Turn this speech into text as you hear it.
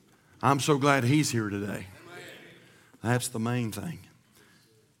I'm so glad he's here today. That's the main thing.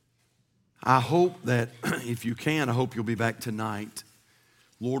 I hope that if you can, I hope you'll be back tonight.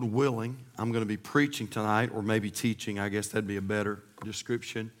 Lord willing, I'm going to be preaching tonight, or maybe teaching. I guess that'd be a better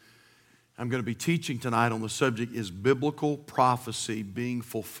description. I'm going to be teaching tonight on the subject, is biblical prophecy being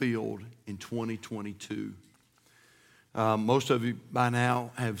fulfilled in 2022? Most of you by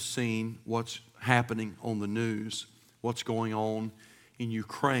now have seen what's happening on the news, what's going on in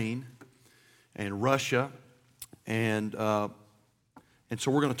Ukraine and Russia. And so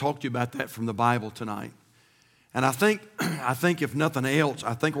we're going to talk to you about that from the Bible tonight. And I think if nothing else,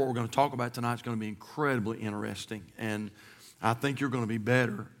 I think what we're going to talk about tonight is going to be incredibly interesting. And I think you're going to be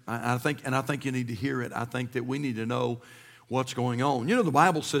better. I think you need to hear it. I think that we need to know what's going on. You know, the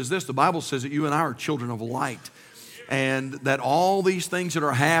Bible says this. The Bible says that you and I are children of light. And that all these things that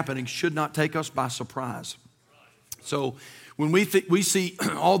are happening should not take us by surprise. So when we see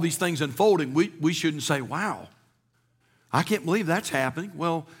all these things unfolding, we shouldn't say, wow, I can't believe that's happening.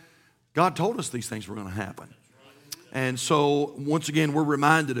 Well, God told us these things were going to happen. And so once again, we're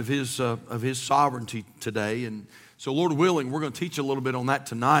reminded of His sovereignty today. And so Lord willing, we're going to teach a little bit on that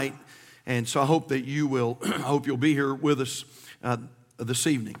tonight. And so I hope that you will, I hope you'll be here with us this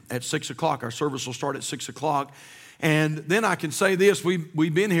evening at 6 o'clock. Our service will start at 6 o'clock. And then I can say this,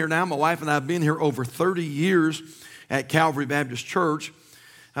 we've been here now, my wife and I have been here over 30 years at Calvary Baptist Church.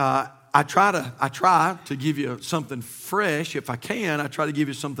 I try to give you something fresh. If I can, I try to give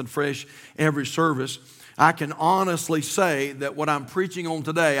you something fresh every service. I can honestly say that what I'm preaching on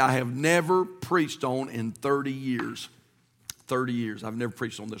today, I have never preached on in 30 years. 30 years. I've never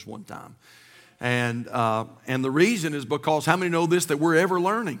preached on this one time. And the reason is because how many know this, that we're ever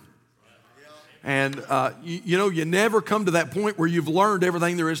learning? And, you never come to that point where you've learned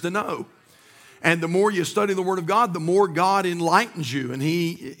everything there is to know. And the more you study the Word of God, the more God enlightens you. And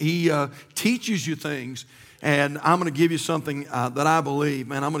He teaches you things. And I'm going to give you something that I believe.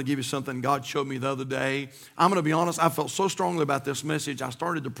 Man, I'm going to give you something God showed me the other day. I'm going to be honest, I felt so strongly about this message. I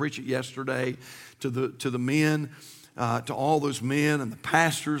started to preach it yesterday to the men, to all those men and the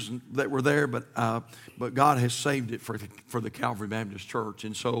pastors that were there. But God has saved it for the Calvary Baptist Church.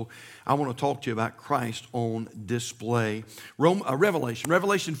 And so I want to talk to you about Christ on display.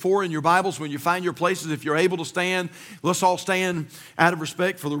 Revelation 4 in your Bibles, when you find your places, if you're able to stand, let's all stand out of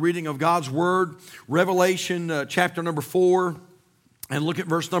respect for the reading of God's Word. Revelation chapter number 4. And look at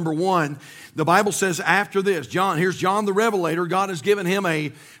verse number 1. The Bible says after this, here's John the Revelator. God has given him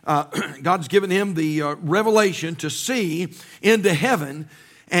the revelation to see into heaven.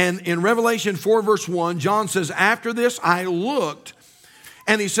 And in Revelation 4 verse 1, John says, after this I looked,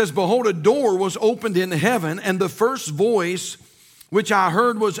 and he says, behold, a door was opened in heaven, and the first voice which I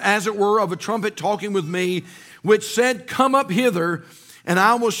heard was as it were of a trumpet talking with me, which said, come up hither, and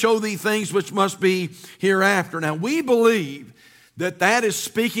I will show thee things which must be hereafter. Now we believe that is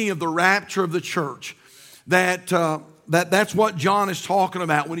speaking of the rapture of the church. That's what John is talking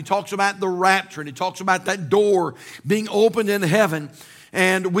about when he talks about the rapture and he talks about that door being opened in heaven.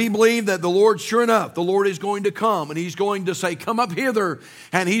 And we believe that the Lord, sure enough, the Lord is going to come and He's going to say, come up hither,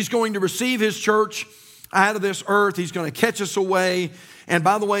 and He's going to receive His church out of this earth. He's going to catch us away. And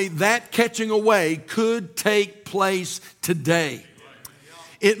by the way, that catching away could take place today.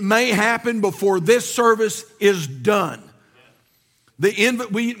 It may happen before this service is done.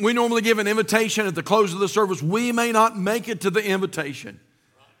 We normally give an invitation at the close of the service. We may not make it to the invitation.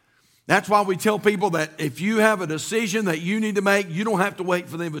 That's why we tell people that if you have a decision that you need to make, you don't have to wait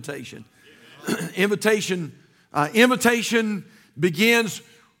for the invitation. Invitation begins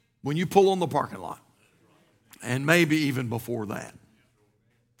when you pull on the parking lot. And maybe even before that,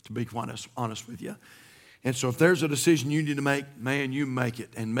 to be quite honest with you. And so if there's a decision you need to make, man, you make it.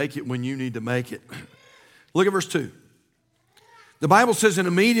 And make it when you need to make it. Look at verse 2. The Bible says, and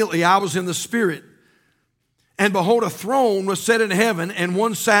immediately I was in the Spirit, and behold, a throne was set in heaven, and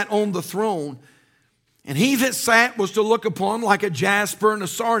one sat on the throne. And he that sat was to look upon like a jasper and a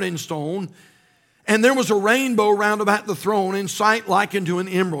sardine stone. And there was a rainbow round about the throne, in sight like unto an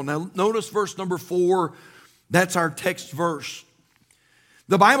emerald. Now notice verse number 4. That's our text verse.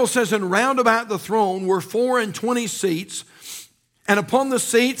 The Bible says, and round about the throne were 24 seats. And upon the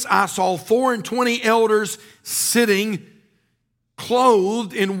seats I saw 24 elders sitting,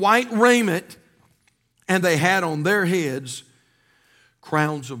 clothed in white raiment, and they had on their heads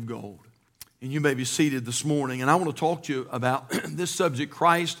crowns of gold. And you may be seated this morning, and I want to talk to you about this subject,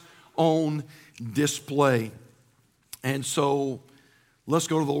 Christ on display. And so let's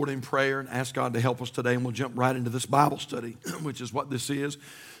go to the Lord in prayer and ask God to help us today, and we'll jump right into this Bible study, which is what this is.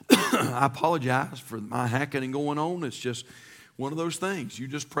 I apologize for my hacking going on. It's just one of those things. You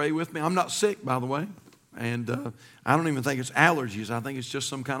just pray with me. I'm not sick, by the way. And I don't even think it's allergies. I think it's just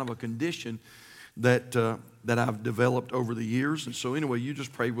some kind of a condition that I've developed over the years. And so anyway, you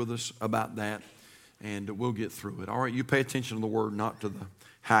just pray with us about that, and we'll get through it. All right, you pay attention to the word, not to the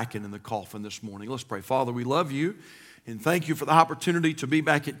hacking and the coughing this morning. Let's pray. Father, we love you, and thank you for the opportunity to be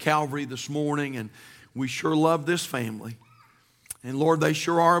back at Calvary this morning. And we sure love this family. And Lord, they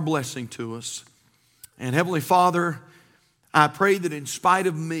sure are a blessing to us. And Heavenly Father, I pray that in spite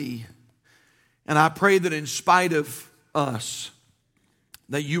of me, and I pray that in spite of us,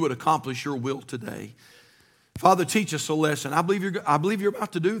 that you would accomplish your will today. Father, teach us a lesson. I believe you're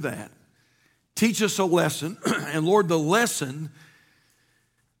about to do that. Teach us a lesson. And Lord, the lesson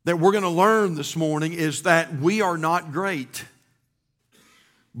that we're going to learn this morning is that we are not great,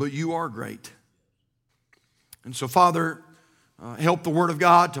 but you are great. And so, Father, help the Word of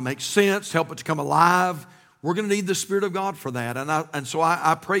God to make sense, help it to come alive. We're going to need the Spirit of God for that. And so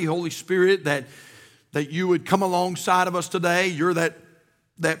I pray, Holy Spirit, that you would come alongside of us today. You're that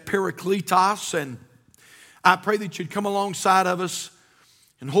Parakletos, and I pray that you'd come alongside of us.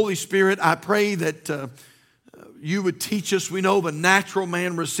 And Holy Spirit, I pray that you would teach us. We know the natural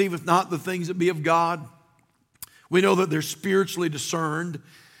man receiveth not the things that be of God. We know that they're spiritually discerned.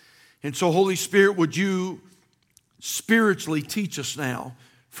 And so, Holy Spirit, would you spiritually teach us now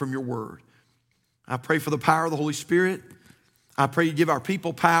from your word? I pray for the power of the Holy Spirit. I pray you give our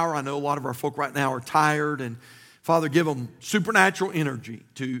people power. I know a lot of our folk right now are tired. And Father, give them supernatural energy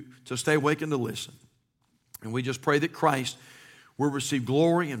to stay awake and to listen. And we just pray that Christ will receive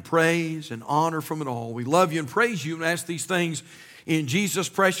glory and praise and honor from it all. We love you and praise you and ask these things in Jesus'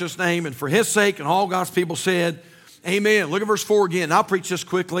 precious name and for his sake. And all God's people said, amen. Look at verse 4 again. I'll preach this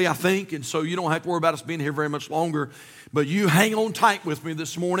quickly, I think, and so you don't have to worry about us being here very much longer. But you hang on tight with me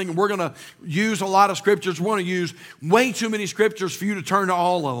this morning, and we're going to use a lot of scriptures. We're going to use way too many scriptures for you to turn to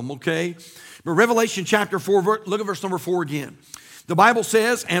all of them, okay? But Revelation chapter 4, look at verse number 4 again. The Bible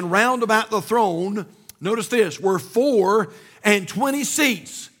says, and round about the throne, notice this, were 24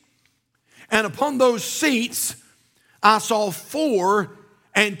 seats. And upon those seats, I saw 24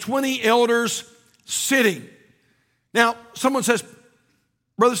 elders sitting. Now, someone says,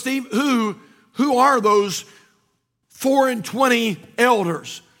 Brother Steve, who are those 24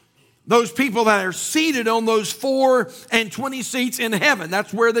 elders? Those people that are seated on those 24 seats in heaven.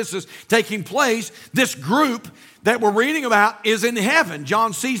 That's where this is taking place. This group that we're reading about is in heaven.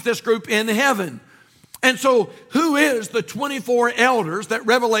 John sees this group in heaven. And so who is the 24 elders that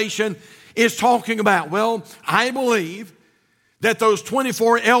Revelation is talking about? Well, I believe that those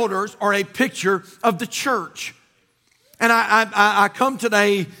 24 elders are a picture of the church. And I come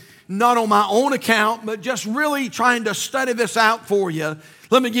today not on my own account, but just really trying to study this out for you.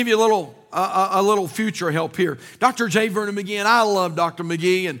 Let me give you a little future help here. Dr. J. Vernon McGee, and I love Dr.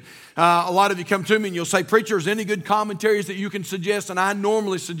 McGee, and a lot of you come to me and you'll say, preacher, is any good commentaries that you can suggest? And I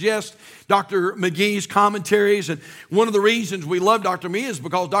normally suggest Dr. McGee's commentaries. And one of the reasons we love Dr. McGee is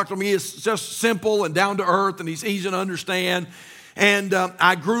because Dr. McGee is just simple and down to earth, and he's easy to understand. And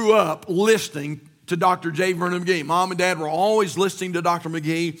I grew up listening to Dr. J. Vernon McGee. Mom and Dad were always listening to Dr.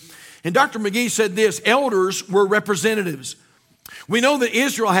 McGee. And Dr. McGee said this, elders were representatives. We know that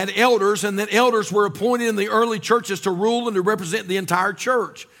Israel had elders, and that elders were appointed in the early churches to rule and to represent the entire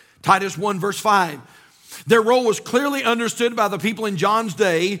church. Titus 1 verse 5. Their role was clearly understood by the people in John's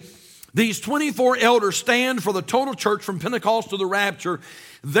day. These 24 elders stand for the total church from Pentecost to the rapture.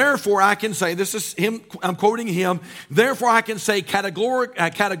 Therefore, I can say, this is him, I'm quoting him, therefore I can say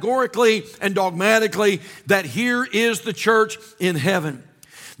categorically and dogmatically that here is the church in heaven.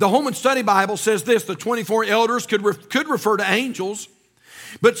 The Holman Study Bible says this, the 24 elders could refer to angels,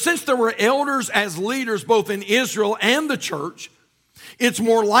 but since there were elders as leaders both in Israel and the church, it's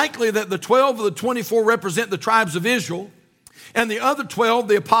more likely that the 12 of the 24 represent the tribes of Israel and the other 12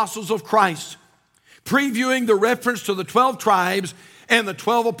 the apostles of Christ, previewing the reference to the 12 tribes and the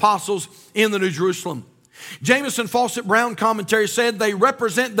 12 apostles in the New Jerusalem. Jameson Fawcett Brown commentary said they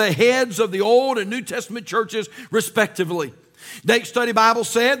represent the heads of the Old and New Testament churches respectively. Dake Study Bible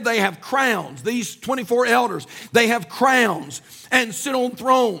said they have crowns. These 24 elders, they have crowns and sit on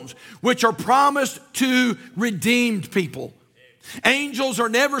thrones, which are promised to redeemed people. Angels are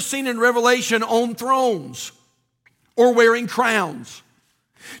never seen in Revelation on thrones or wearing crowns.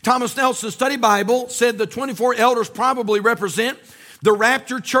 Thomas Nelson Study Bible said the 24 elders probably represent the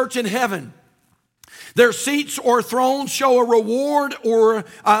raptured church in heaven. Their seats or thrones show a reward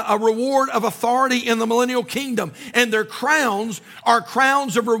of authority in the millennial kingdom. And their crowns are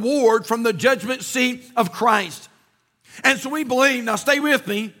crowns of reward from the judgment seat of Christ. And so we believe, now stay with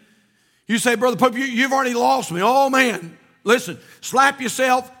me. You say, Brother Pope, you've already lost me. Oh man, Listen, slap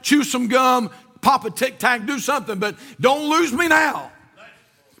yourself, chew some gum, pop a Tic Tac, do something, but don't lose me now.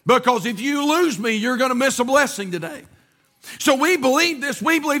 Because if you lose me, you're going to miss a blessing today. So we believe this.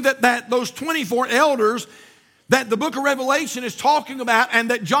 We believe that those 24 elders that the book of Revelation is talking about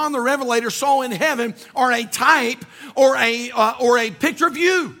and that John the Revelator saw in heaven are a type or a picture of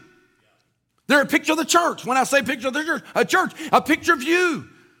you. They're a picture of the church. When I say picture of the church, a picture of you.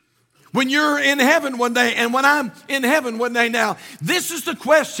 When you're in heaven one day and when I'm in heaven one day now, this is the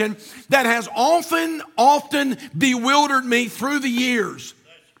question that has often bewildered me through the years.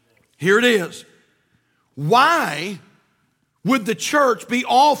 Here it is. Why would the church be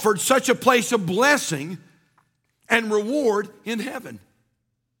offered such a place of blessing and reward in heaven?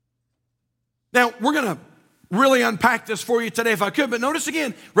 Now, we're going to really unpack this for you today if I could, but notice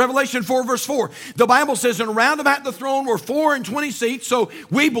again, Revelation 4 verse 4. The Bible says, and round about the throne were 4 and 20 seats. So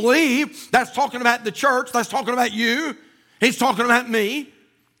we believe that's talking about the church. That's talking about you. He's talking about me.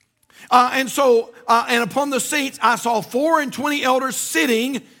 And upon the seats, I saw 4 and 20 elders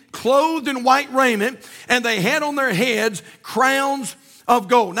sitting, clothed in white raiment, and they had on their heads crowns of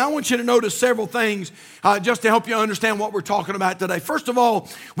gold. Now I want you to notice several things just to help you understand what we're talking about today. First of all,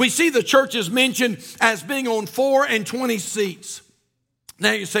 we see the church is mentioned as being on 4 and 20 seats.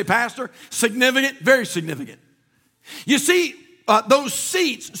 Now you say, Pastor, significant? Very significant. You see, those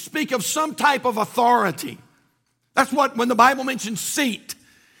seats speak of some type of authority. That's what, when the Bible mentions seat,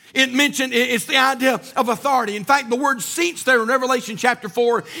 it's the idea of authority. In fact, the word seats there in Revelation chapter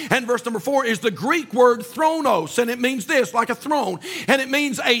 4 and verse number 4 is the Greek word thronos, and it means this, like a throne, and it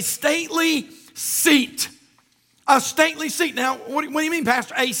means a stately seat. A stately seat. Now, what do you mean,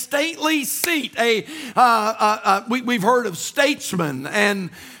 Pastor? A stately seat. We've heard of statesmen and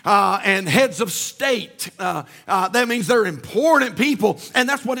heads of state. That means they're important people, and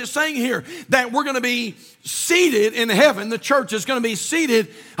that's what it's saying here. That we're going to be seated in heaven. The church is going to be seated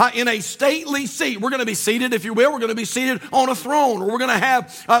in a stately seat. We're going to be seated, if you will. We're going to be seated on a throne, or we're going to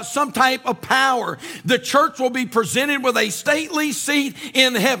have some type of power. The church will be presented with a stately seat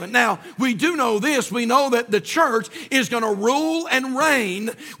in heaven. Now, we do know this. We know that the church is going to rule and reign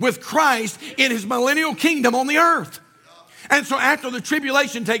with Christ in his millennial kingdom on the earth. And so after the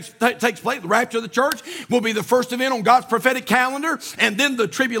tribulation takes place, the rapture of the church will be the first event on God's prophetic calendar. And then the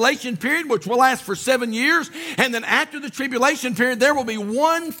tribulation period, which will last for 7 years. And then after the tribulation period, there will be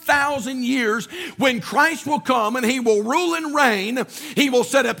 1,000 years when Christ will come and he will rule and reign. He will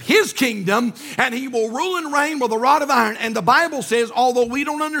set up his kingdom and he will rule and reign with a rod of iron. And the Bible says, although we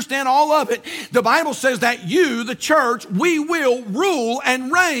don't understand all of it, the Bible says that you, the church, we will rule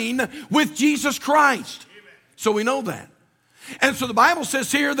and reign with Jesus Christ. So we know that. And so the Bible says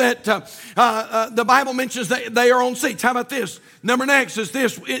here that the Bible mentions that they are on seats. How about this? Number next is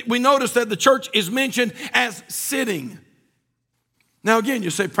this. We notice that the church is mentioned as sitting. Now again,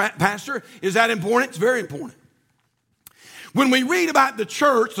 you say, Pastor, is that important? It's very important. When we read about the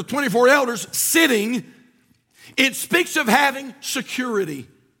church, the 24 elders sitting, it speaks of having security.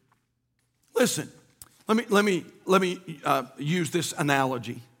 Listen, let me use this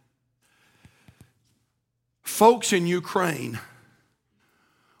analogy. Folks in Ukraine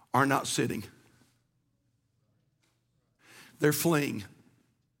are not sitting. They're fleeing.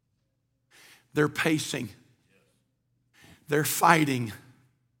 They're pacing. They're fighting.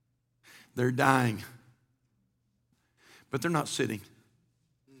 They're dying. But they're not sitting.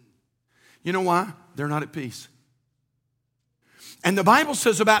 You know why? They're not at peace. And the Bible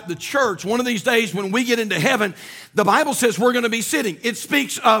says about the church, one of these days when we get into heaven, the Bible says we're going to be sitting. It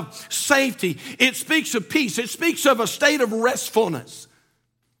speaks of safety. It speaks of peace. It speaks of a state of restfulness.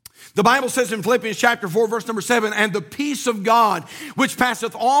 The Bible says in Philippians chapter 4, verse number 7, and the peace of God, which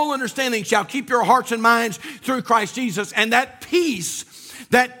passeth all understanding, shall keep your hearts and minds through Christ Jesus. And that peace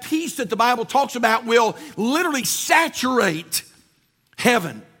that the Bible talks about will literally saturate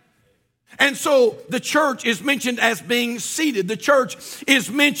heaven. And so the church is mentioned as being seated. The church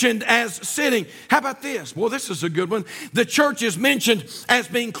is mentioned as sitting. How about this? Well, this is a good one. The church is mentioned as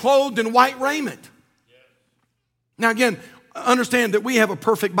being clothed in white raiment. Now again, understand that we have a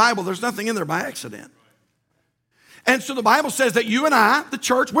perfect Bible. There's nothing in there by accident. And so the Bible says that you and I, the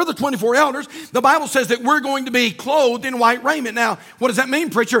church, we're the 24 elders. The Bible says that we're going to be clothed in white raiment. Now, what does that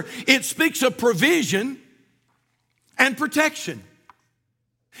mean, preacher? It speaks of provision and protection.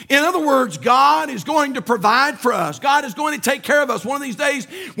 In other words, God is going to provide for us. God is going to take care of us. One of these days,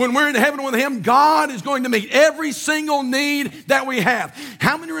 when we're in heaven with Him, God is going to meet every single need that we have.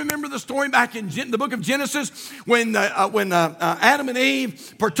 How many remember the story back in the book of Genesis when Adam and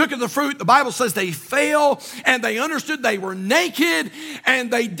Eve partook of the fruit? The Bible says they fell and they understood they were naked, and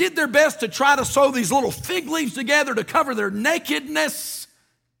they did their best to try to sew these little fig leaves together to cover their nakedness.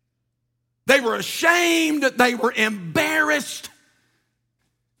 They were ashamed. They were embarrassed.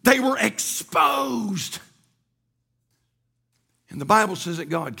 They were exposed. And the Bible says that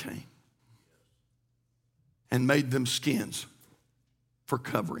God came and made them skins for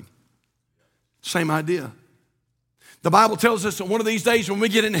covering. Same idea. The Bible tells us that one of these days when we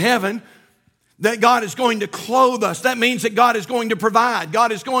get in heaven, that God is going to clothe us. That means that God is going to provide.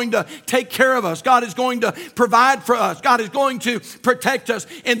 God is going to take care of us. God is going to provide for us. God is going to protect us.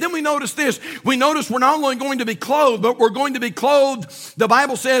 And then we notice this. We notice we're not only going to be clothed, but we're going to be clothed, the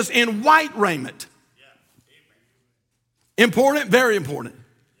Bible says, in white raiment. Important, very important.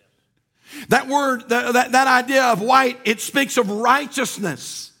 That word, that idea of white, it speaks of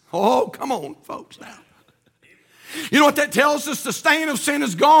righteousness. Oh, come on, folks, now. You know what that tells us? The stain of sin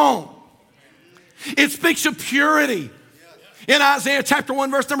is gone. It speaks of purity. In Isaiah chapter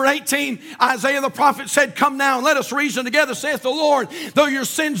 1, verse number 18, Isaiah the prophet said, "Come now and let us reason together, saith the Lord. Though your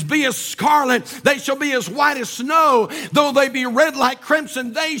sins be as scarlet, they shall be as white as snow. Though they be red like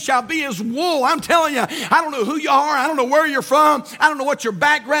crimson, they shall be as wool." I'm telling you, I don't know who you are. I don't know where you're from. I don't know what your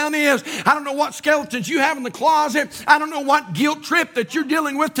background is. I don't know what skeletons you have in the closet. I don't know what guilt trip that you're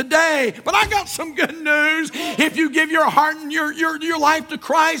dealing with today. But I got some good news. If you give your heart and your life to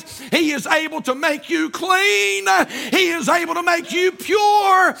Christ, He is able to make you clean. He is able to make you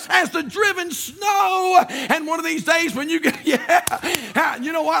pure as the driven snow. And one of these days when you get, you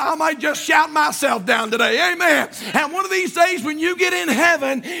know what? I might just shout myself down today. Amen. And one of these days when you get in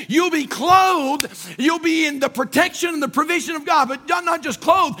heaven, you'll be clothed. You'll be in the protection and the provision of God. But not just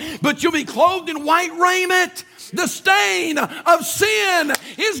clothed, but you'll be clothed in white raiment. The stain of sin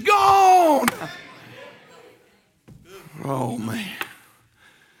is gone. Oh, man.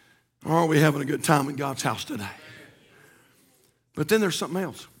 Are we having a good time in God's house today? But then there's something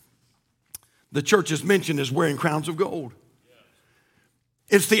else. The church is mentioned as wearing crowns of gold.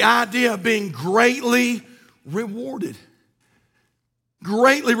 It's the idea of being greatly rewarded.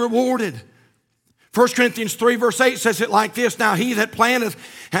 Greatly rewarded. 1 Corinthians 3 verse 8 says it like this: "Now he that planteth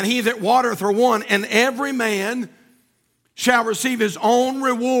and he that watereth are one, and every man shall receive his own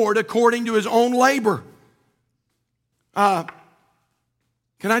reward according to his own labor." Can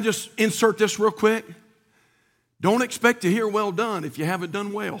I just insert this real quick? Don't expect to hear "well done" if you haven't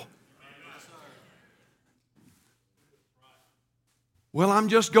done well. Well, I'm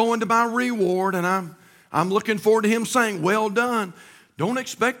just going to my reward and I'm looking forward to Him saying, "Well done." Don't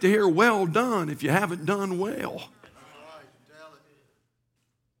expect to hear "well done" if you haven't done well.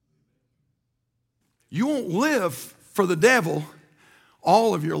 You won't live for the devil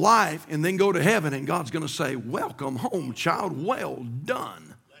all of your life and then go to heaven and God's going to say, "Welcome home, child, well done."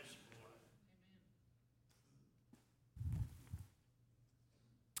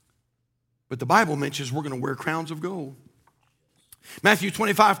 But the Bible mentions we're going to wear crowns of gold. Matthew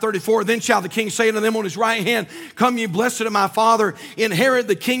 25:34, "Then shall the king say unto them on his right hand, Come ye blessed of my Father, inherit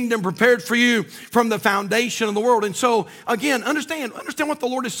the kingdom prepared for you from the foundation of the world." And so, again, understand what the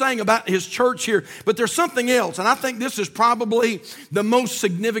Lord is saying about His church here. But there's something else, and I think this is probably the most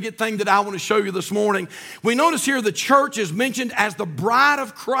significant thing that I want to show you this morning. We notice here the church is mentioned as the bride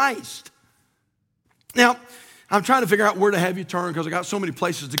of Christ. Now, I'm trying to figure out where to have you turn because I got so many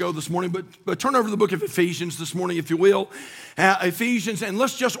places to go this morning. But turn over to the book of Ephesians this morning, if you will. Ephesians, and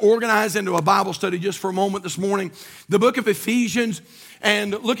let's just organize into a Bible study just for a moment this morning. The book of Ephesians,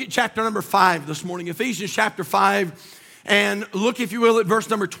 and look at chapter number 5 this morning. Ephesians chapter 5, and look, if you will, at verse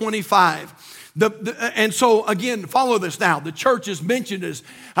number 25. And so, again, follow this now. The church is mentioned as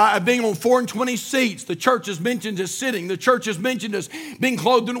being on 420 seats. The church is mentioned as sitting. The church is mentioned as being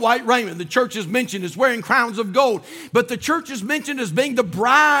clothed in white raiment. The church is mentioned as wearing crowns of gold. But the church is mentioned as being the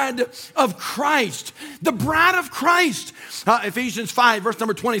bride of Christ. The bride of Christ. Ephesians 5, verse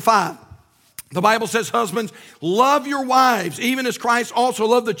number 25. The Bible says, "Husbands, love your wives, even as Christ also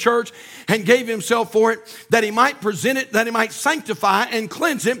loved the church and gave Himself for it, that He might present it, that He might sanctify and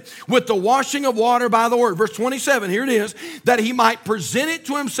cleanse it with the washing of water by the word." Verse 27, here it is, "That He might present it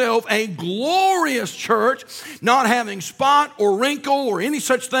to Himself a glorious church, not having spot or wrinkle or any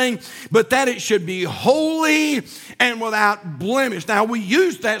such thing, but that it should be holy and without blemish." Now, we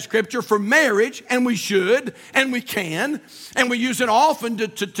use that scripture for marriage, and we should, and we can, and we use it often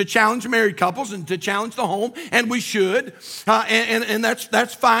to challenge married couples. couples and to challenge the home, and we should, and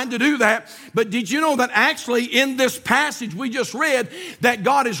that's fine to do that. But did you know that actually in this passage we just read that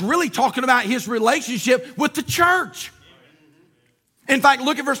God is really talking about his relationship with the church? In fact,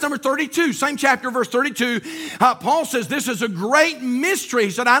 look at verse number 32, same chapter, verse 32. Paul says, this is a great mystery.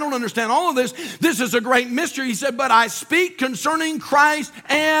 He said, I don't understand all of this. This is a great mystery. He said, but I speak concerning Christ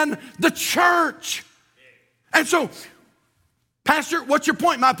and the church. And so, Pastor, what's your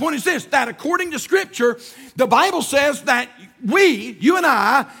point? My point is this, that according to Scripture, the Bible says that we, you and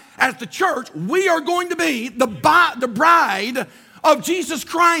I, as the church, we are going to be the bride of Jesus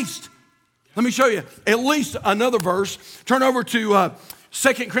Christ. Let me show you at least another verse. Turn over to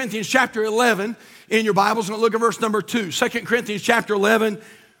 2 Corinthians chapter 11 in your Bibles and look at verse number 2. 2 Corinthians chapter 11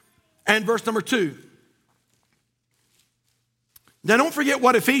 and verse number 2. Now don't forget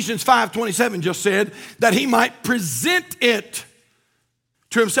what Ephesians 5:27 just said, that he might present it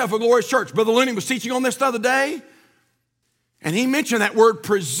to himself a glorious church. Brother Looney was teaching on this the other day, and he mentioned that word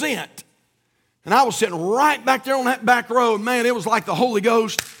present. And I was sitting right back there on that back row, and man, it was like the Holy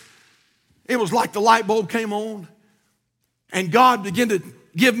Ghost. It was like the light bulb came on, and God began to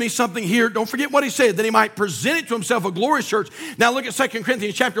give me something here. Don't forget what he said, that he might present it to himself a glorious church. Now look at 2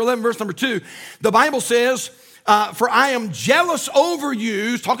 Corinthians chapter 11, verse number 2. The Bible says, for I am jealous over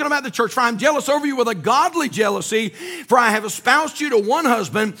you, talking about the church, for I am jealous over you with a godly jealousy, for I have espoused you to one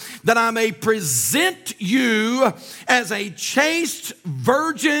husband, that I may present you as a chaste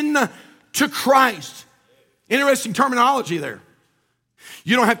virgin to Christ. Interesting terminology there.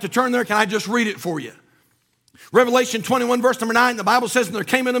 You don't have to turn there. Can I just read it for you? Revelation 21, verse number 9, the Bible says, and there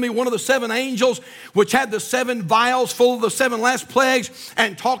came unto me one of the seven angels, which had the seven vials full of the seven last plagues,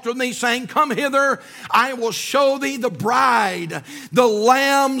 and talked with me, saying, come hither, I will show thee the bride, the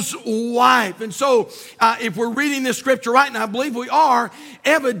Lamb's wife. And so, if we're reading this scripture right now, I believe we are,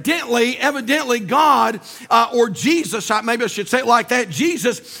 evidently God, or Jesus, maybe I should say it like that,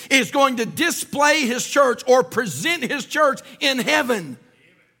 Jesus is going to display his church or present his church in heaven.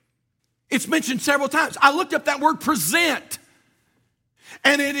 It's mentioned several times. I looked up that word present,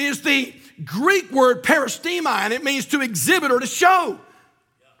 and it is the Greek word peristemi, and it means to exhibit or to show.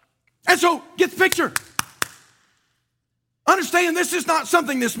 And so, get the picture. Understand, this is not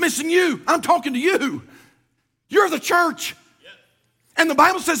something that's missing you. I'm talking to you. You're the church. And the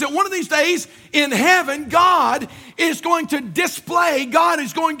Bible says that one of these days in heaven, God is going to display, God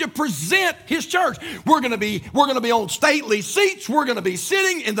is going to present his church. We're going to be on stately seats. We're going to be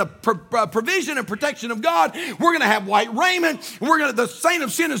sitting in the provision and protection of God. We're going to have white raiment. The saint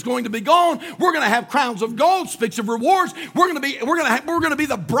of sin is going to be gone. We're going to have crowns of gold, speaks of rewards. We're going to be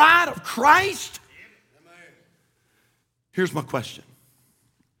the bride of Christ. Here's my question.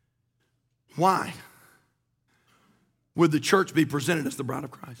 Why would the church be presented as the bride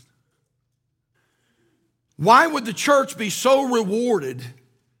of Christ? Why would the church be so rewarded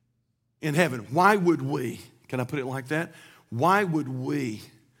in heaven? Why would we, can I put it like that? Why would we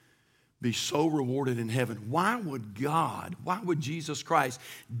be so rewarded in heaven? Why would Jesus Christ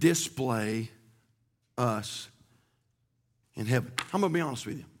display us in heaven? I'm going to be honest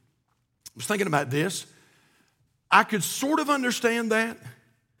with you. I was thinking about this. I could sort of understand that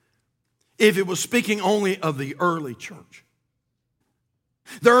if it was speaking only of the early church.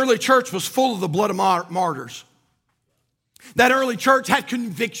 The early church was full of the blood of martyrs. That early church had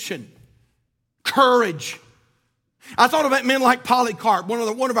conviction, courage. I thought about men like Polycarp,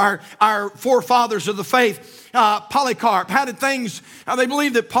 one of our forefathers of the faith. Polycarp, how did things, they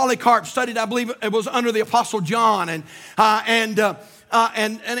believe that Polycarp studied, I believe it was under the Apostle John, and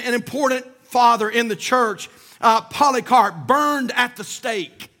an important father in the church. Polycarp burned at the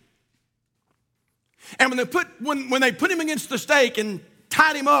stake. And when they put him against the stake and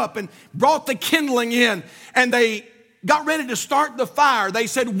tied him up and brought the kindling in and they got ready to start the fire, they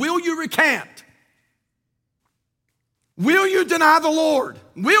said, will you recant? Will you deny the Lord?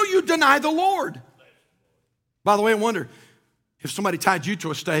 Will you deny the Lord? By the way, I wonder if somebody tied you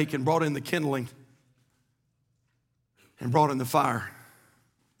to a stake and brought in the kindling and brought in the fire,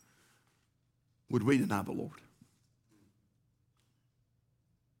 would we deny the Lord?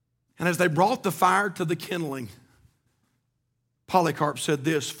 And as they brought the fire to the kindling, Polycarp said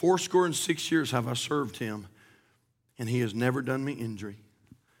this, 66 years have I served him, and he has never done me injury.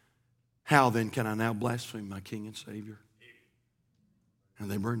 How then can I now blaspheme my King and Savior?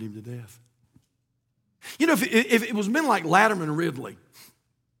 And they burned him to death. You know, if it was men like Latimer and Ridley,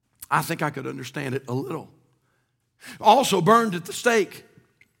 I think I could understand it a little. Also burned at the stake.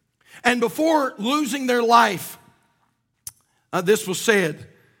 And before losing their life, this was said.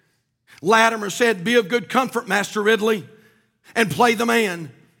 Latimer said, be of good comfort, Master Ridley, and play the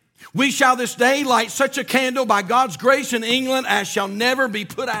man. We shall this day light such a candle by God's grace in England as shall never be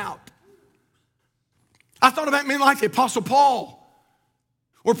put out. I thought about men like the Apostle Paul,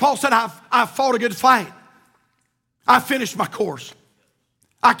 where Paul said, I've fought a good fight. I finished my course.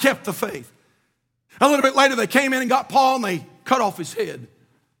 I kept the faith. A little bit later, they came in and got Paul and they cut off his head.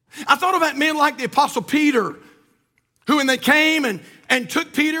 I thought about men like the Apostle Peter, who when they came and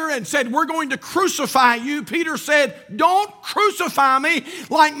took Peter and said, we're going to crucify you, Peter said, don't crucify me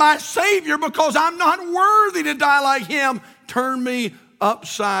like my Savior because I'm not worthy to die like him. Turn me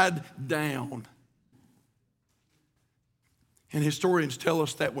upside down. And historians tell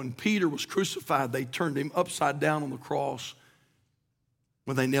us that when Peter was crucified, they turned him upside down on the cross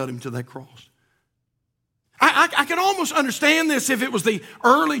when they nailed him to that cross. I could almost understand this if it was the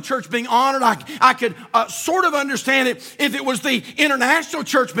early church being honored. I could sort of understand it if it was the international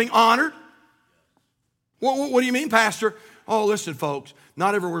church being honored. What do you mean, Pastor? Oh, listen, folks,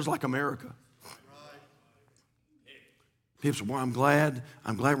 not everywhere's like America. People say, well, I'm glad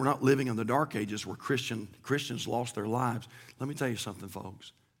we're not living in the dark ages where Christians lost their lives. Let me tell you something,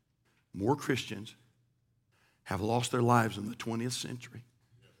 folks. More Christians have lost their lives in the 20th century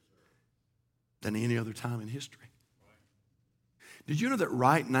than any other time in history. Did you know that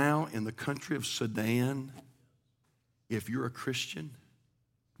right now in the country of Sudan, if you're a Christian,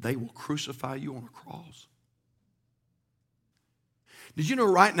 they will crucify you on a cross? Did you know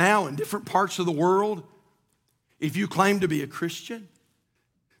right now in different parts of the world, if you claim to be a Christian,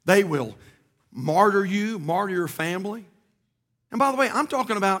 they will martyr you, martyr your family? And by the way, I'm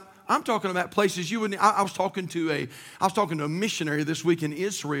talking about places you wouldn't. I was talking to a missionary this week in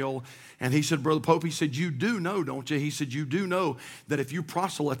Israel, and he said, Brother Pope, he said, you do know, don't you? He said, you do know that if you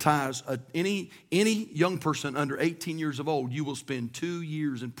proselytize any young person under 18 years of old, you will spend 2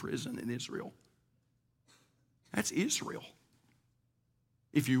 years in prison in Israel. That's Israel.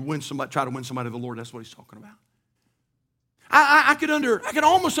 If you try to win somebody to the Lord, that's what he's talking about. I could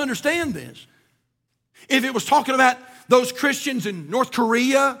almost understand this if it was talking about those Christians in North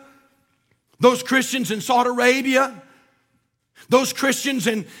Korea, those Christians in Saudi Arabia, those Christians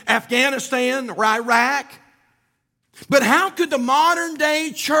in Afghanistan or Iraq. But how could the modern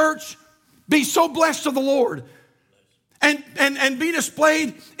day church be so blessed of the Lord and be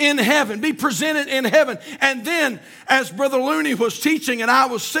displayed in heaven, be presented in heaven? And then, as Brother Looney was teaching, and I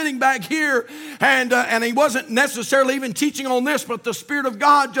was sitting back here, and he wasn't necessarily even teaching on this, but the Spirit of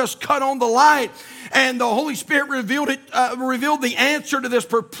God just cut on the light, and the Holy Spirit revealed the answer to this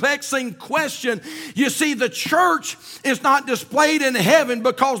perplexing question. You see, the church is not displayed in heaven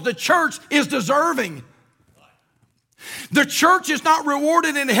because the church is deserving. The church is not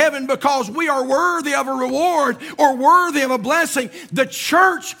rewarded in heaven because we are worthy of a reward or worthy of a blessing. The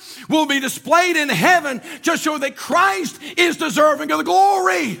church will be displayed in heaven to show that Christ is deserving of the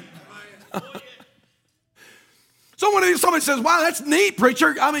glory. Somebody says, wow, that's neat,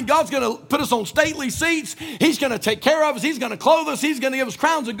 preacher. I mean, God's going to put us on stately seats. He's going to take care of us. He's going to clothe us. He's going to give us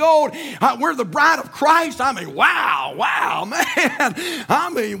crowns of gold. We're the bride of Christ. I mean, wow, man.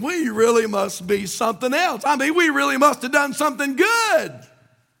 I mean, we really must be something else. I mean, we really must have done something good.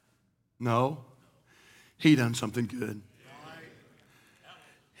 No, he done something good.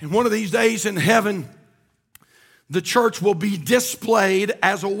 And one of these days in heaven, the church will be displayed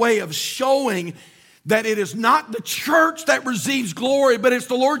as a way of showing that it is not the church that receives glory, but it's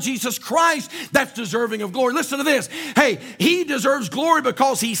the Lord Jesus Christ that's deserving of glory. Listen to this. Hey, he deserves glory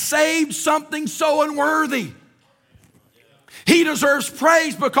because he saved something so unworthy. He deserves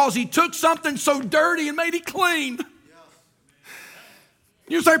praise because he took something so dirty and made it clean.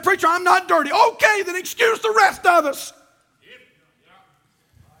 You say, preacher, I'm not dirty. Okay, then excuse the rest of us.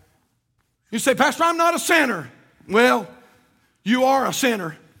 You say, Pastor, I'm not a sinner. Well, you are a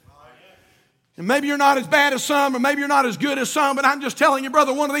sinner. And maybe you're not as bad as some, or maybe you're not as good as some, but I'm just telling you,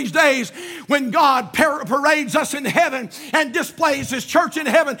 brother, one of these days when God parades us in heaven and displays his church in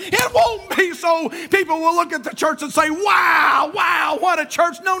heaven, it won't be so people will look at the church and say, wow, what a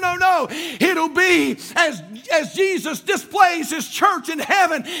church. No. It'll be as Jesus displays his church in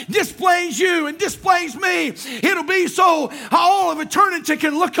heaven, displays you and displays me. It'll be so all of eternity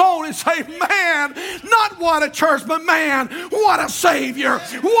can look on and say, man, not what a church, but man, what a Savior.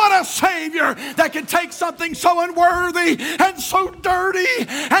 What a Savior that can take something so unworthy and so dirty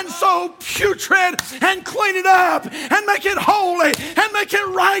and so putrid and clean it up and make it holy and make it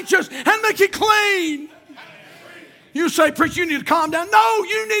righteous and make it clean. You say, preacher, you need to calm down. No,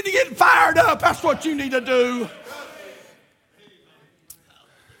 you need to get fired up. That's what you need to do.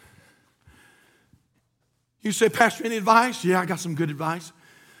 You say, Pastor, any advice? Yeah, I got some good advice.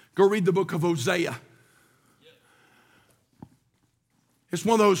 Go read the book of Hosea. It's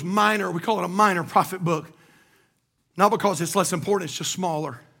one of those minor, we call it a minor prophet book. Not because it's less important, it's just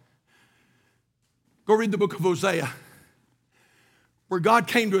smaller. Go read the book of Hosea, where God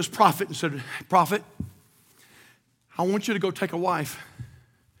came to his prophet and said, prophet, I want you to go take a wife,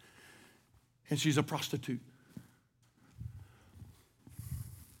 and she's a prostitute.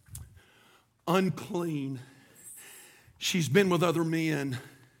 Unclean. She's been with other men.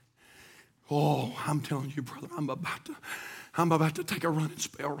 Oh, I'm telling you, brother, I'm about to take a running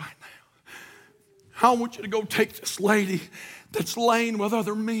spell right now. I want you to go take this lady that's laying with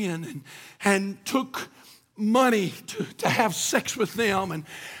other men and took money to have sex with them. And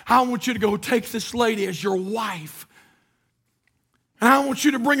I want you to go take this lady as your wife. And I want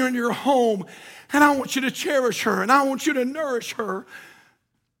you to bring her into your home. And I want you to cherish her. And I want you to nourish her.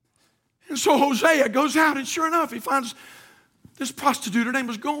 And so Hosea goes out, and sure enough, he finds this prostitute. Her name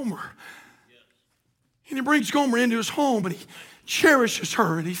was Gomer. And he brings Gomer into his home, and he cherishes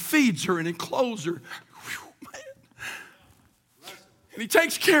her, and he feeds her, and he clothes her. Whew, man. And he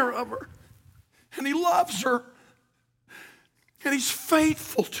takes care of her, and he loves her, and he's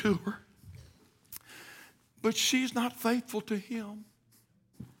faithful to her. But she's not faithful to him.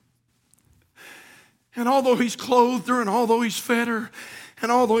 And although he's clothed her, and although he's fed her,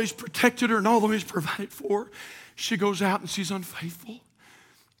 and although he's protected her, and although he's provided for her, she goes out and she's unfaithful.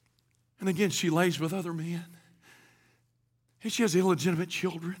 And again, she lays with other men. And she has illegitimate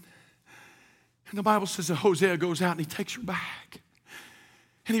children. And the Bible says that Hosea goes out and he takes her back.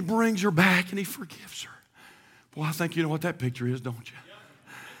 And he brings her back and he forgives her. Boy, I think you know what that picture is, don't you?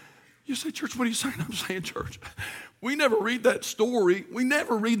 You say, church, what are you saying? I'm saying, church, we never read that story. We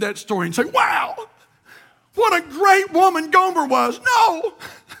never read that story and say, wow, what a great woman Gomer was. No,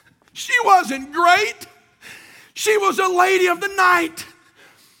 she wasn't great. She was a lady of the night.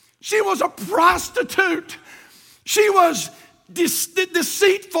 She was a prostitute. She was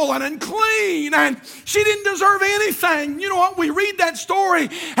deceitful and unclean, and she didn't deserve anything. You know what? We read that story,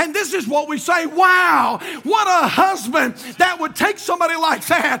 and this is what we say, wow, what a husband that would take somebody like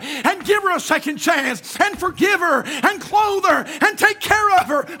that and give her a second chance and forgive her and clothe her and take care of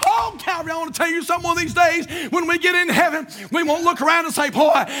her. Oh, Calvary, I want to tell you something. One of these days when we get in heaven, we won't look around and say,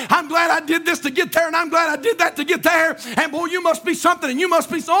 boy, I'm glad I did this to get there, and I'm glad I did that to get there, and boy, you must be something, and you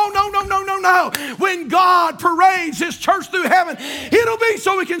must be so. Oh, no. When God parades his church through heaven, it'll be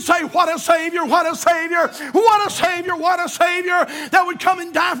so we can say, what a Savior, what a Savior, what a Savior, what a Savior that would come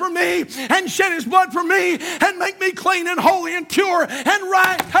and die for me and shed his blood for me and make me clean and holy and pure and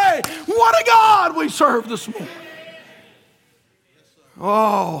right. Hey, what a God we serve this morning.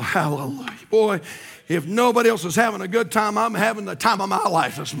 Oh, hallelujah. Boy, if nobody else is having a good time, I'm having the time of my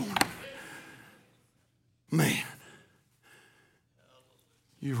life this morning. Man,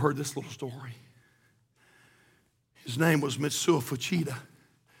 you've heard this little story. His name was Mitsuo Fuchida.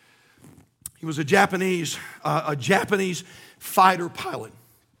 He was a Japanese fighter pilot.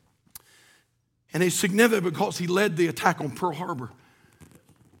 And he's significant because he led the attack on Pearl Harbor.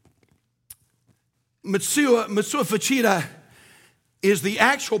 Mitsuo Fuchida is the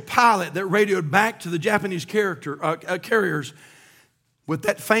actual pilot that radioed back to the Japanese carriers with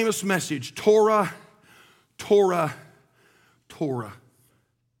that famous message, Tora, Tora, Tora,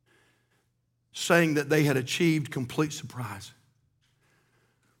 saying that they had achieved complete surprise.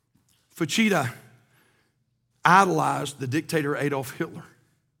 Fuchida idolized the dictator Adolf Hitler.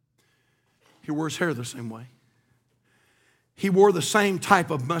 He wore his hair the same way. He wore the same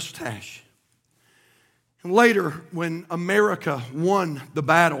type of mustache. And later, when America won the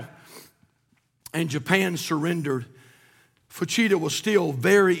battle and Japan surrendered, Fuchida was still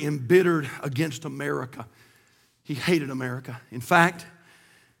very embittered against America. He hated America. In fact,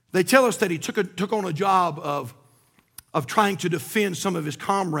 they tell us that he took on a job of trying to defend some of his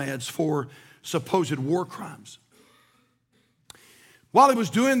comrades for supposed war crimes. While he was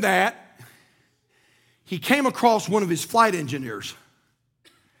doing that, he came across one of his flight engineers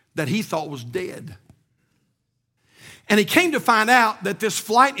that he thought was dead. And he came to find out that this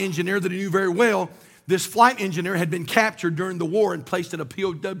flight engineer that he knew very well, this flight engineer had been captured during the war and placed in a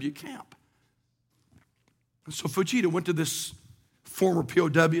POW camp. And so Fuchida went to this former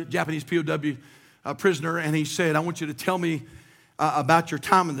POW, Japanese POW prisoner, and he said, I want you to tell me about your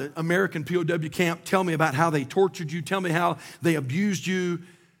time in the American POW camp. Tell me about how they tortured you. Tell me how they abused you.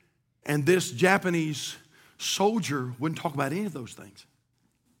 And this Japanese soldier wouldn't talk about any of those things.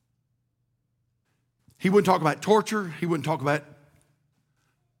 He wouldn't talk about torture. He wouldn't talk about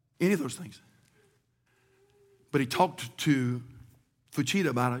any of those things. But he talked to Fuchida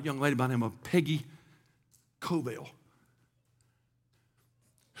about a young lady by the name of Peggy Covell.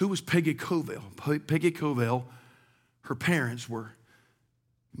 Who was Peggy Covell? Peggy Covell, her parents were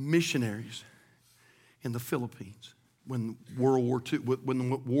missionaries in the Philippines when World War II, when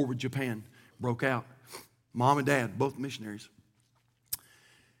the war with Japan broke out. Mom and dad, both missionaries.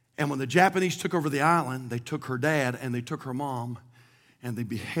 And when the Japanese took over the island, they took her dad and they took her mom and they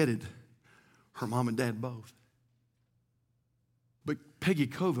beheaded her mom and dad both. But Peggy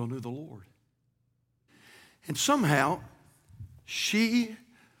Coville knew the Lord. And somehow, she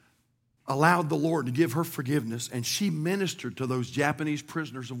allowed the Lord to give her forgiveness, and she ministered to those Japanese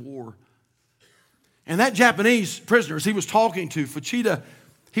prisoners of war. And that Japanese prisoner, as he was talking to Fujita,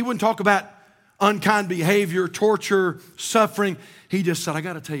 he wouldn't talk about unkind behavior, torture, suffering. He just said, I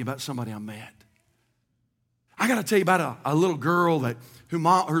got to tell you about somebody I met. I got to tell you about a little girl that her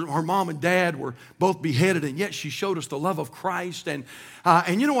mom and dad were both beheaded, and yet she showed us the love of Christ. And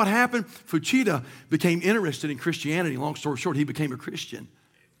you know what happened? Fujita became interested in Christianity. Long story short, he became a Christian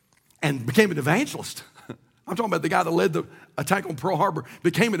and became an evangelist. I'm talking about the guy that led the attack on Pearl Harbor,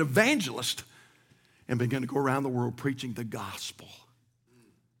 became an evangelist and began to go around the world preaching the gospel.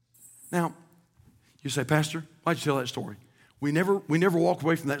 Now, you say, Pastor, why'd you tell that story? We never walk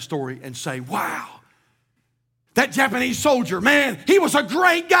away from that story and say, wow, that Japanese soldier, man, he was a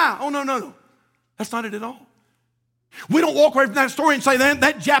great guy. Oh, no. That's not it at all. We don't walk away from that story and say,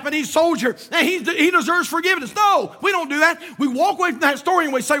 that Japanese soldier, he deserves forgiveness. No, we don't do that. We walk away from that story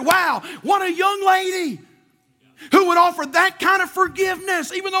and we say, wow, what a young lady who would offer that kind of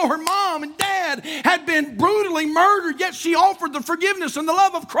forgiveness, even though her mom and dad had been brutally murdered, yet she offered the forgiveness and the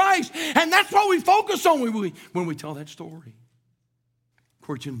love of Christ. And that's what we focus on when we tell that story.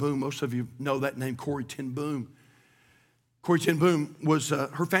 Corrie ten Boom, most of you know that name, Corrie ten Boom. Corrie ten Boom was,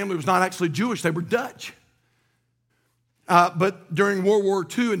 her family was not actually Jewish, they were Dutch. But during World War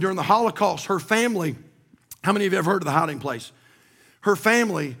II and during the Holocaust, her family, how many of you have heard of the hiding place? Her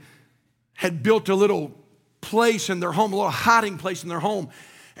family had built a little place in their home, a little hiding place in their home.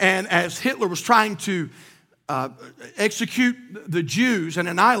 And as Hitler was trying to execute the Jews and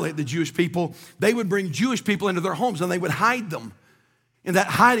annihilate the Jewish people, they would bring Jewish people into their homes and they would hide them in that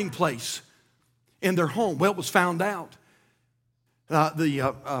hiding place in their home. Well, it was found out.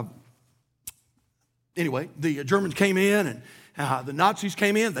 Anyway, the Germans came in and the Nazis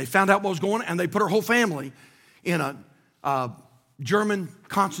came in. They found out what was going on and they put her whole family in a German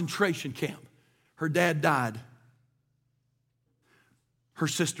concentration camp. Her dad died. Her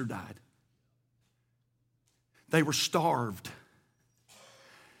sister died. They were starved.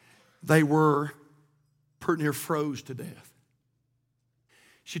 They were pretty near froze to death.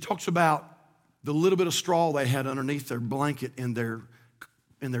 She talks about the little bit of straw they had underneath their blanket in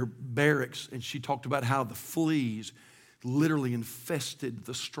their barracks, and she talked about how the fleas literally infested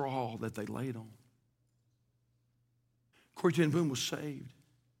the straw that they laid on. Corrie ten Boom was saved.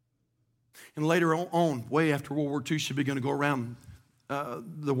 And later on, way after World War II, she began to go around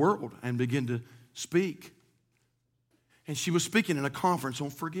the world and begin to speak. And she was speaking in a conference on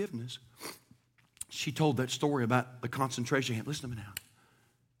forgiveness. She told that story about the concentration camp. Listen to me now.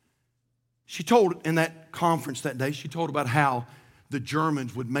 She told in that conference that day, she told about how the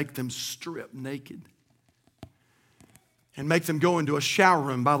Germans would make them strip naked and make them go into a shower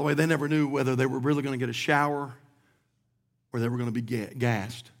room. By the way, they never knew whether they were really going to get a shower or they were going to be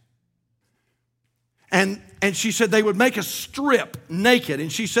gassed. And she said they would make us strip naked. And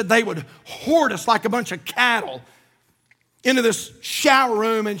she said they would hoard us like a bunch of cattle into this shower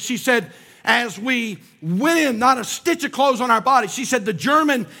room. And she said as we went in, not a stitch of clothes on our body, she said the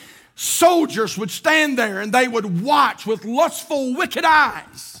German soldiers would stand there and they would watch with lustful, wicked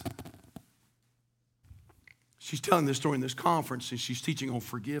eyes. She's telling this story in this conference and she's teaching on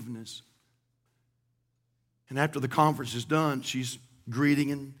forgiveness. And after the conference is done, she's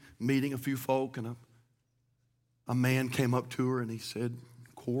greeting and meeting a few folk, and a man came up to her and he said,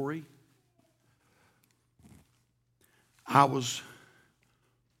 Corrie, I was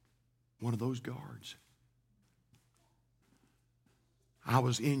one of those guards. I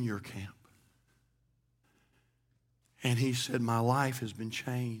was in your camp. And he said, my life has been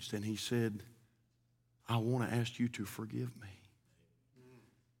changed. And he said, I want to ask you to forgive me.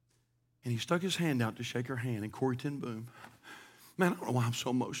 And he stuck his hand out to shake her hand. And Corrie ten Boom, man, I don't know why I'm so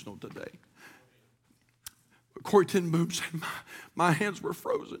emotional today. But Corrie ten Boom said, my hands were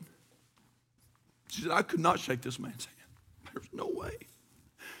frozen. She said, I could not shake this man's hand. There's no way.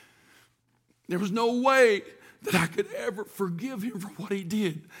 There was no way that I could ever forgive him for what he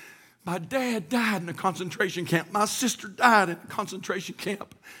did. My dad died in a concentration camp. My sister died in a concentration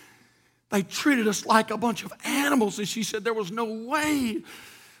camp. They treated us like a bunch of animals. And she said there was no way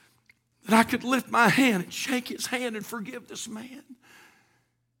that I could lift my hand and shake his hand and forgive this man.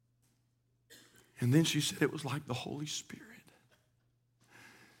 And then she said it was like the Holy Spirit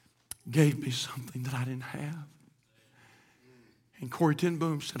gave me something that I didn't have. And Corey Ten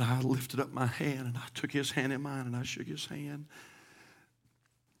Boom said, I lifted up my hand and I took his hand in mine and I shook his hand.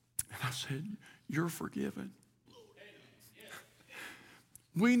 And I said, you're forgiven.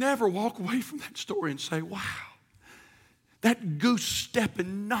 We never walk away from that story and say, wow, that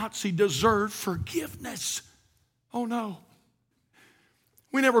goose-stepping Nazi deserved forgiveness. Oh, no.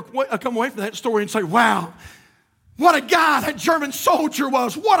 We never come away from that story and say, wow, what a guy that German soldier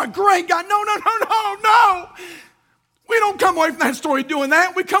was. What a great guy. No, no, no, no, no. We don't come away from that story doing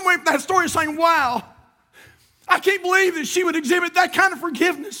that. We come away from that story saying, wow, I can't believe that she would exhibit that kind of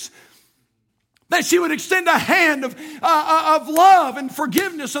forgiveness. That she would extend a hand of love and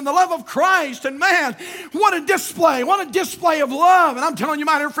forgiveness and the love of Christ. And man, what a display of love. And I'm telling you,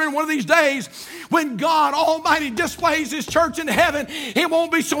 my dear friend, one of these days, when God Almighty displays His church in heaven, it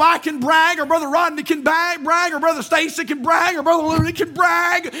won't be so I can brag, or Brother Rodney can brag, or Brother Stacy can brag, or Brother Looney can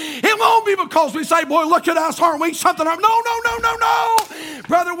brag. It won't be because we say, boy, look at us, aren't we? Something up. No, no, no, no, no.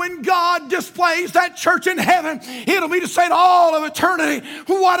 Brother, when God displays that church in heaven, it'll be to say to all of eternity,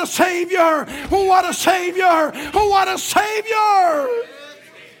 what a Savior. What a Savior! What a Savior!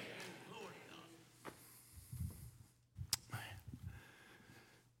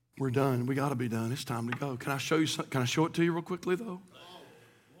 We're done. We got to be done. It's time to go. Can I show you something? Can I show it to you real quickly, though?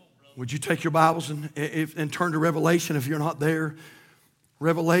 Would you take your Bibles and turn to Revelation if you're not there?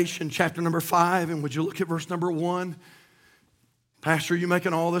 Revelation chapter number 5, and would you look at verse number 1? Pastor, are you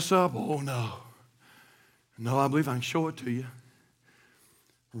making all this up? Oh, no. No, I believe I can show it to you.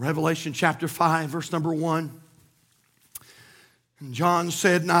 Revelation chapter 5, verse number 1. And John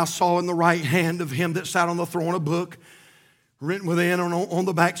said, and I saw in the right hand of him that sat on the throne a book written within on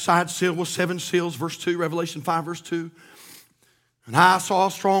the backside sealed with 7 seals. Verse 2, Revelation 5, verse 2. And I saw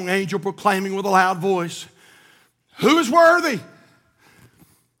a strong angel proclaiming with a loud voice, who is worthy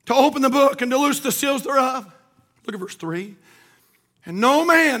to open the book and to loose the seals thereof? Look at verse 3. And no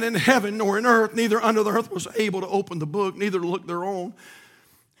man in heaven nor in earth, neither under the earth, was able to open the book, neither to look thereon.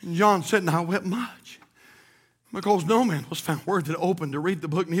 And John said, and I wept much, because no man was found worthy to open, to read the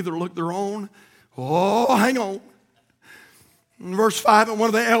book, neither to look thereon. Oh, hang on. In verse 5, and one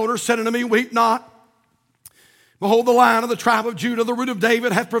of the elders said unto me, weep not. Behold, the Lion of the tribe of Judah, the root of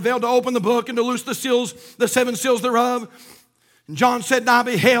David, hath prevailed to open the book and to loose the seals, the 7 seals thereof. And John said, and I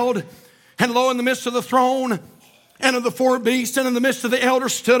beheld, and lo, in the midst of the throne and of the 4 beasts, and in the midst of the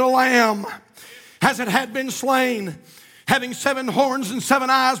elders stood a lamb, as it had been slain, having 7 horns and 7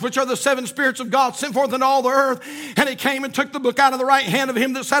 eyes, which are the 7 spirits of God sent forth into all the earth. And he came and took the book out of the right hand of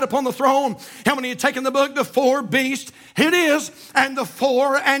him that sat upon the throne. And when he had taken the book, the 4 beasts, here it is, and the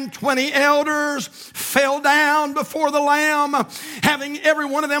 24 elders fell down before the Lamb, having every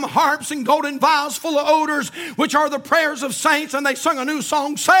one of them harps and golden vials full of odors, which are the prayers of saints. And they sung a new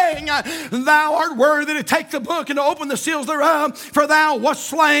song, saying, thou art worthy to take the book and to open the seals thereof, for thou wast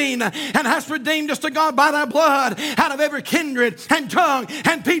slain and hast redeemed us to God by thy blood out of every kindred and tongue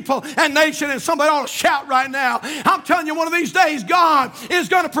and people and nation. And somebody ought to shout right now. I'm telling you, one of these days God is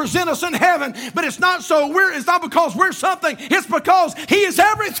going to present us in heaven, but it's not so. It's not because we're something. It's because He is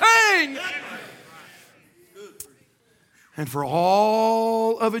everything. And for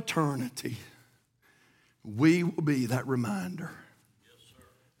all of eternity, we will be that reminder.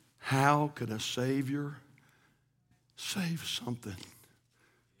 How could a Savior save something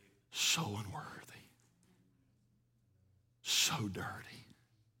so unworthy? So dirty.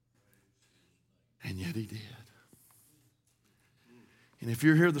 And yet He did. And if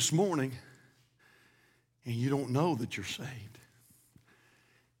you're here this morning and you don't know that you're saved,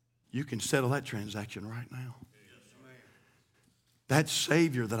 you can settle that transaction right now. That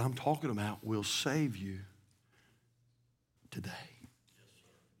Savior that I'm talking about will save you today.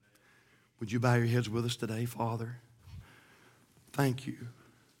 Would you bow your heads with us today, Father? Thank you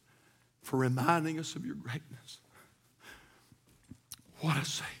for reminding us of your greatness. What a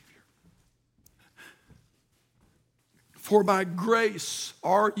Savior. For by grace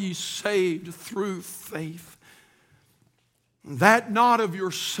are ye saved through faith, that not of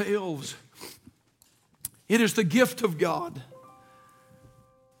yourselves. It is the gift of God,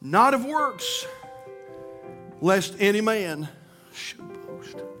 not of works, lest any man should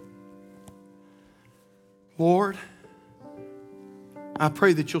boast. Lord, I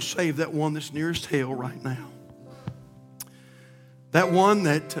pray that you'll save that one that's nearest hell right now. That one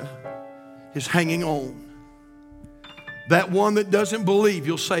that is hanging on. That one that doesn't believe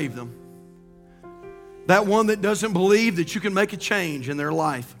you'll save them. That one that doesn't believe that you can make a change in their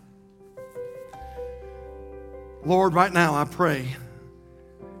life. Lord, right now I pray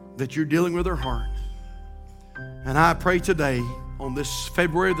that you're dealing with their heart. And I pray today on this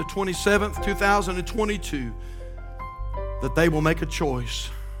February the 27th, 2022, that they will make a choice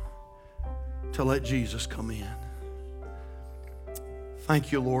to let Jesus come in.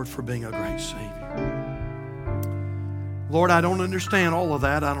 Thank you, Lord, for being a great Savior. Lord, I don't understand all of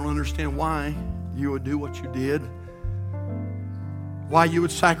that. I don't understand why you would do what you did, why you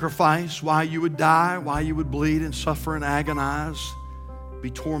would sacrifice, why you would die, why you would bleed and suffer and agonize, be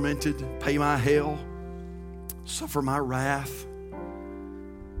tormented, pay my hell, suffer my wrath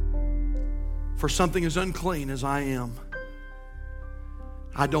for something as unclean as I am.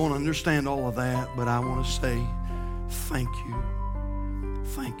 I don't understand all of that, but I want to say thank you.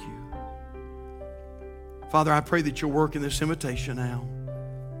 Thank you. Father, I pray that you'll work in this invitation now.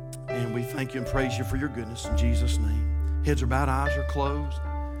 And we thank you and praise you for your goodness in Jesus' name. Heads are bowed, eyes are closed.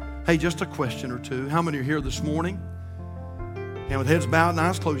 Hey, just a question or two. How many are here this morning? And with heads bowed and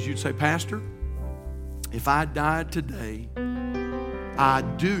eyes closed, you'd say, Pastor, if I died today, I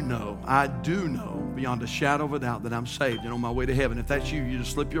do know beyond a shadow of a doubt that I'm saved and on my way to heaven. If that's you, you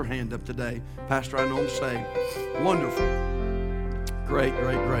just slip your hand up today. Pastor, I know I'm saved. Wonderful. Great,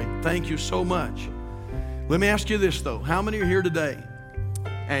 great, great. Thank you so much. Let me ask you this, though. How many are here today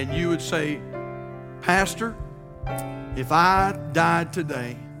and you would say, Pastor, if I died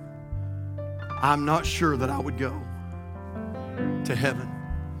today, I'm not sure that I would go to heaven,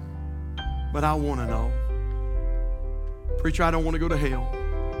 but I want to know. Preacher, I don't want to go to hell.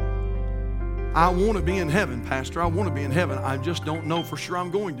 I want to be in heaven, Pastor. I want to be in heaven. I just don't know for sure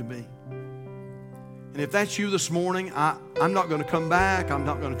I'm going to be. And if that's you this morning, I'm not going to come back. I'm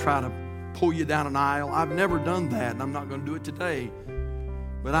not going to try to pull you down an aisle. I've never done that, and I'm not going to do it today.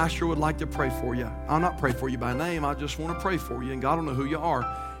 But I sure would like to pray for you. I'll not pray for you by name. I just want to pray for you, and God will know who you are.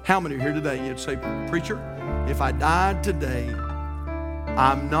 How many are here today? You'd say, Preacher, if I died today,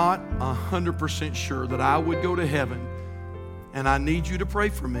 I'm not 100% sure that I would go to heaven, and I need you to pray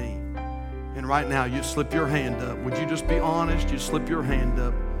for me. And right now, you'd slip your hand up. Would you just be honest? You'd slip your hand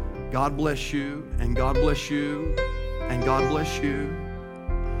up. God bless you, and God bless you, and God bless you.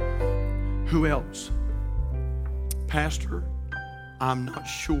 Who else? Pastor, I'm not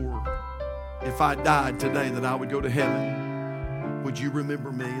sure if I died today that I would go to heaven. Would you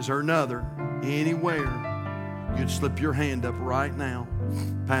remember me? Is there another? Anywhere? You'd slip your hand up right now.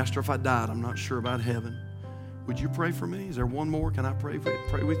 Pastor, if I died, I'm not sure about heaven. Would you pray for me? Is there one more? Can I pray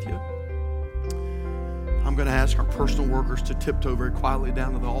with you? I'm going to ask our personal workers to tiptoe very quietly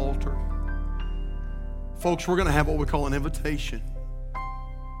down to the altar. Folks, we're going to have what we call an invitation.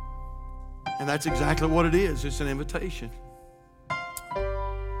 And that's exactly what it is. It's an invitation.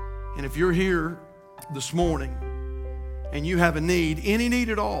 And if you're here this morning and you have a need, any need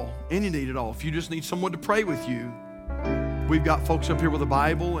at all, if you just need someone to pray with you, we've got folks up here with a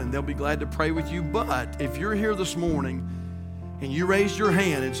Bible and they'll be glad to pray with you. But if you're here this morning and you raised your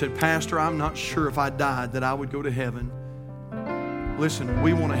hand and said, Pastor, I'm not sure if I died that I would go to heaven. Listen,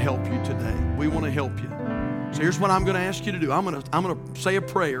 we want to help you today. We want to help you. So here's what I'm going to ask you to do. I'm going to say a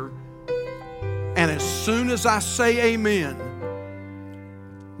prayer. And as soon as I say amen,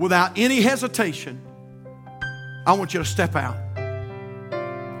 without any hesitation, I want you to step out.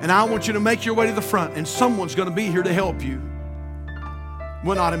 And I want you to make your way to the front. And someone's going to be here to help you.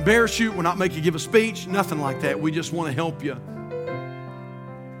 We'll not embarrass you. We'll not make you give a speech. Nothing like that. We just want to help you.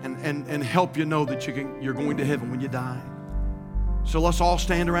 And help you know that you're going to heaven when you die. So let's all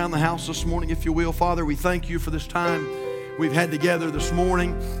stand around the house this morning, if you will. Father, we thank you for this time we've had together this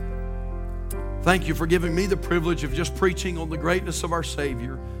morning. Thank you for giving me the privilege of just preaching on the greatness of our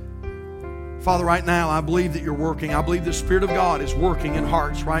Savior. Father, right now, I believe that you're working. I believe the Spirit of God is working in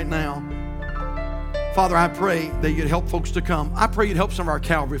hearts right now. Father, I pray that you'd help folks to come. I pray you'd help some of our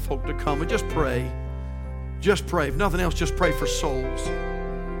Calvary folk to come and just pray. Just pray. If nothing else, just pray for souls.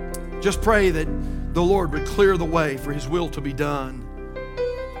 Just pray that the Lord would clear the way for His will to be done.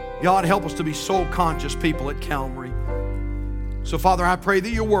 God, help us to be soul-conscious people at Calvary. So, Father, I pray that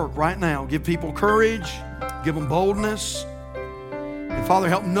you work right now. Give people courage. Give them boldness. And, Father,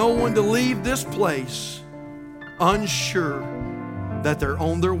 help no one to leave this place unsure that they're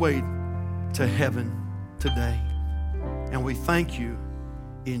on their way to heaven today. And we thank you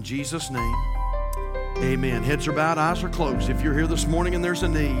in Jesus' name. Amen. Heads are bowed, eyes are closed. If you're here this morning and there's a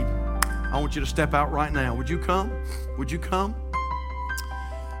need, I want you to step out right now. Would you come? Would you come?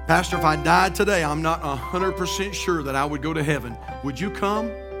 Pastor, if I died today, I'm not 100% sure that I would go to heaven. Would you come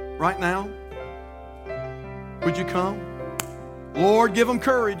right now? Would you come? Lord, give them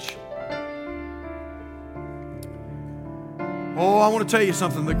courage. Oh, I want to tell you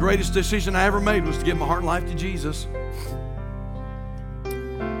something. The greatest decision I ever made was to give my heart and life to Jesus.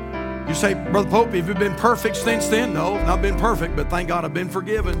 You say, Brother Pope, have you been perfect since then? No, not been perfect, but thank God I've been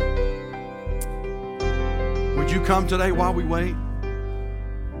forgiven. Would you come today while we wait?